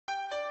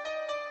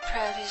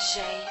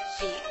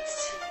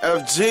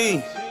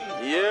FG.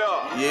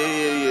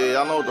 Yeah.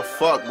 Y'all know what the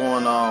fuck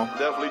going on.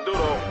 Definitely do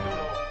though.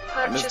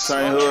 Mr.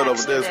 Chain Hood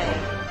over this one.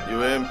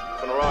 You hear me?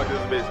 Finna rock this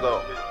bitch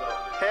though.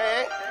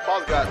 Hey,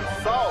 Bauce got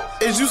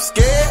sauce. Is you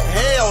scared?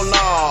 Hell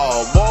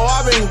no. Boy,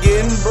 I been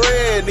getting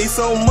bread. Need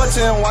so much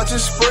and watch it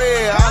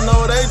spread. I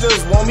know they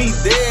just want me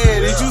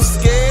dead. Is you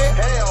scared?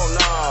 Hell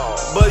no.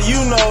 But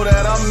you know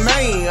that I'm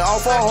main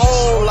off a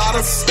whole lot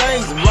of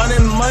stank,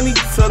 running money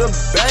to the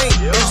bank.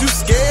 Is you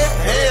scared?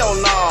 Hell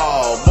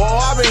no. Boy,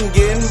 I been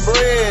getting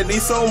bread.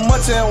 Need so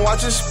much and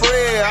watch it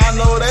spread. I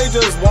know they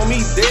just want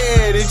me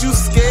dead. Is you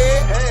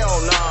scared?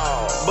 Hell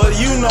no. But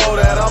you know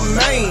that I'm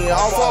main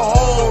off a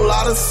whole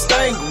lot of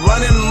stank,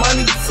 running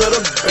money to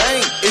the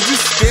bank. Is you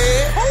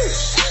scared?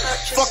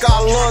 Fuck I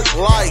look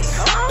like.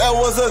 That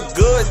was a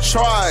good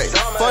try.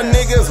 For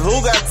niggas who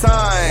got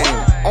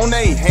time on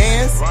they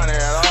hands.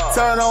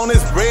 Turn on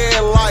this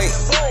red light,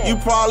 you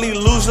probably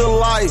lose your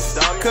life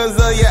cause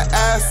of your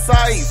ass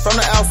sight from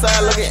the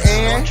outside looking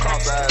in.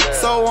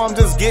 So I'm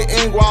just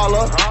getting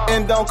guala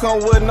and don't come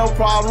with no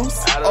problems.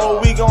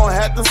 Oh, we gon'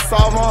 have to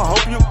solve them,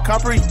 hope you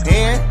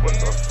comprehend.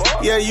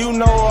 Yeah, you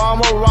know I'm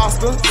a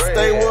roster,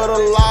 stay with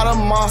a lot of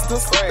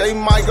monsters. They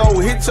might go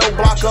hit your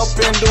block up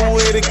and do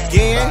it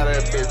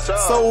again.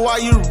 So why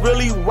you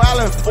really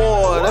wildin'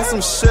 for? That's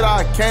some shit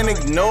I can't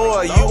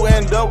ignore. You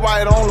end up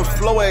right on the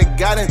floor, it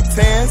got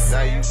intense.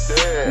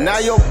 Now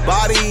your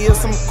body is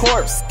some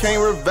corpse,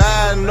 can't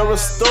revive nor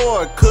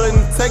restore.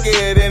 Couldn't take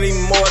it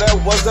anymore, that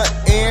was the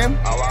end.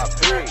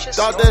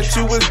 Thought that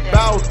you was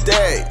bout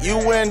that, you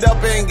end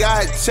up and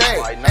got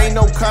checked. Ain't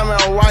no coming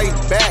right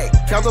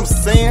back, count them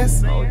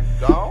sins.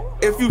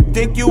 If you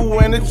think you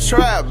in a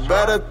trap,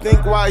 better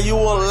think while you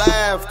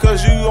alive,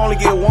 cause you only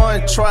get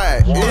one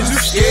track. Is you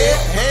scared?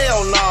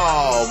 Hell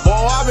no. Boy,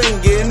 I been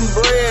getting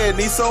bread.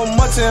 Need so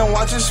much and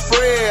watch it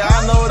spread.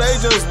 I know they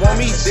just want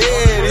me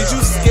dead. Is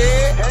you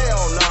scared?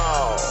 Hell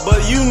no.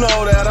 But you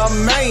know that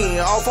I'm main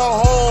off a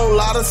whole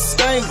lot of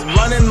stank,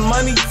 running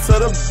money to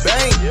the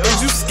bank.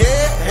 Is you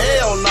scared?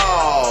 Hell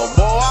no.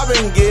 Boy, I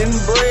been getting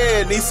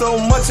bread. Need so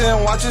much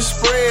and watch it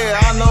spread.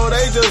 I know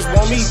they just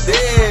want me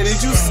dead. Is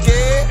you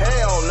scared?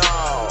 Hell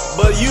no.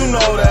 But you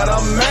know that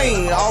I'm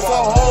main off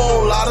a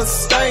whole lot of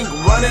stank,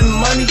 running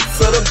money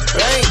to the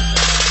bank.